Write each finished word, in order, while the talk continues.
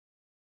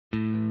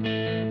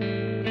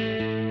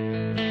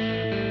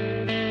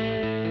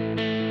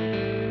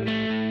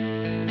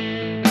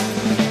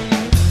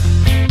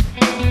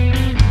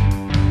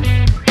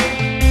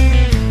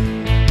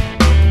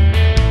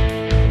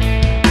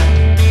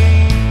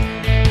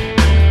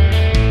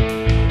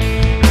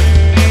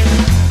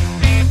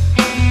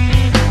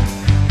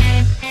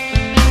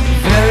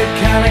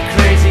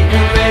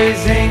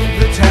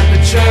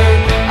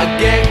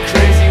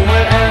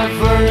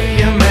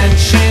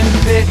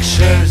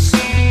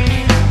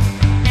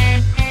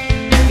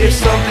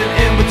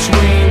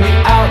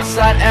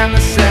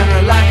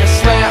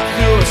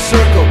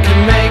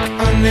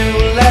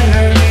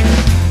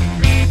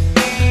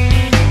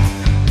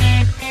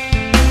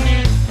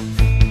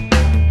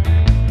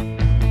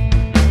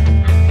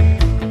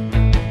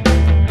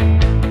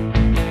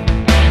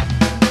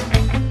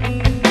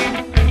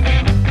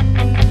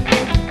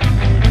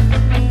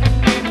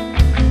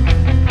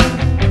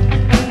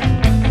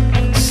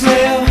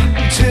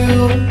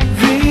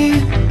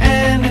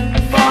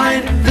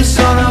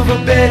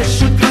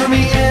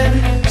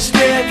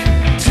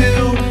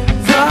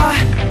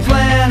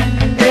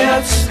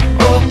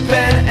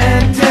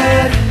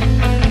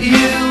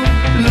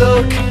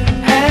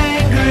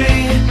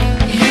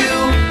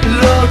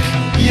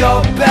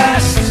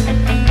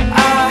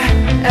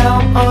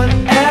am an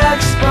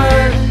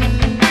expert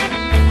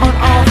on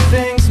all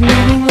things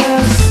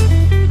meaningless.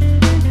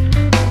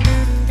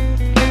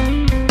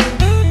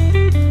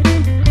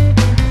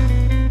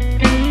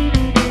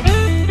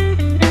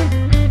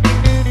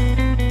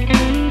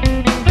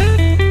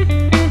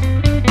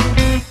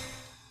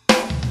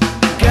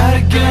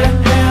 Gotta get a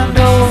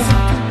handle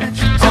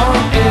on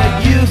it.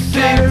 You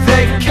think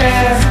they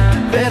care?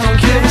 They don't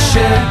give a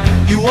shit.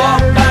 You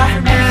walk by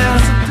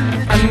hands,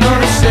 I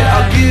notice it.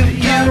 I'll give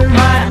you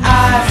my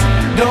eyes,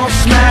 don't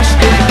smash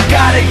it.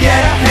 Gotta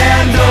get a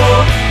handle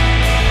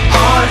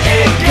on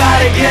it.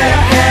 Gotta get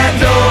a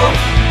handle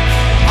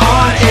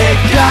on it.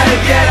 Gotta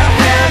get a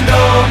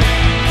handle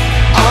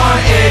on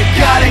it.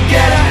 Gotta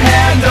get a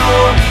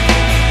handle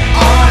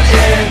on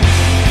it.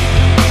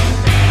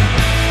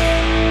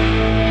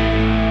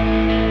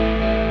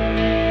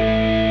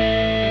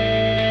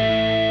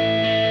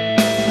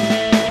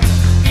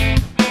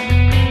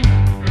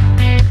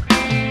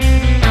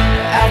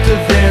 After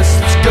this,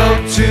 let's go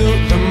to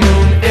the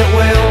moon. It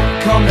will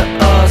come to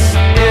us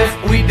if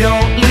we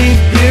don't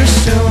leave here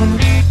soon.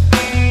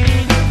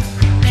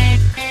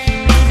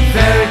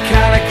 Very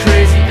kinda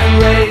crazy and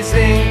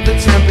raising the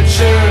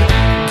temperature.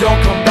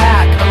 Don't come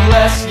back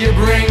unless you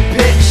bring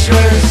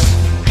pictures.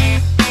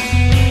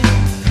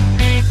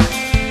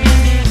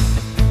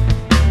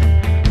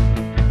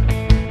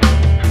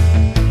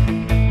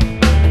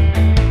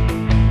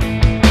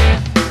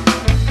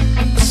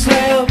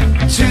 Sail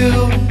to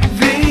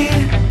the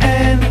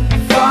end,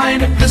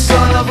 find the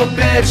son of a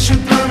bitch who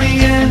threw me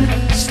in.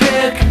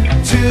 Stick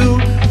to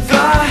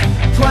the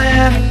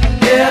plan,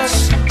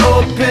 it's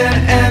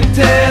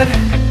open-ended.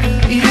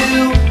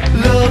 You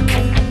look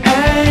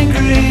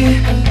angry,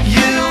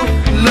 you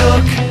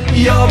look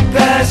your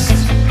best.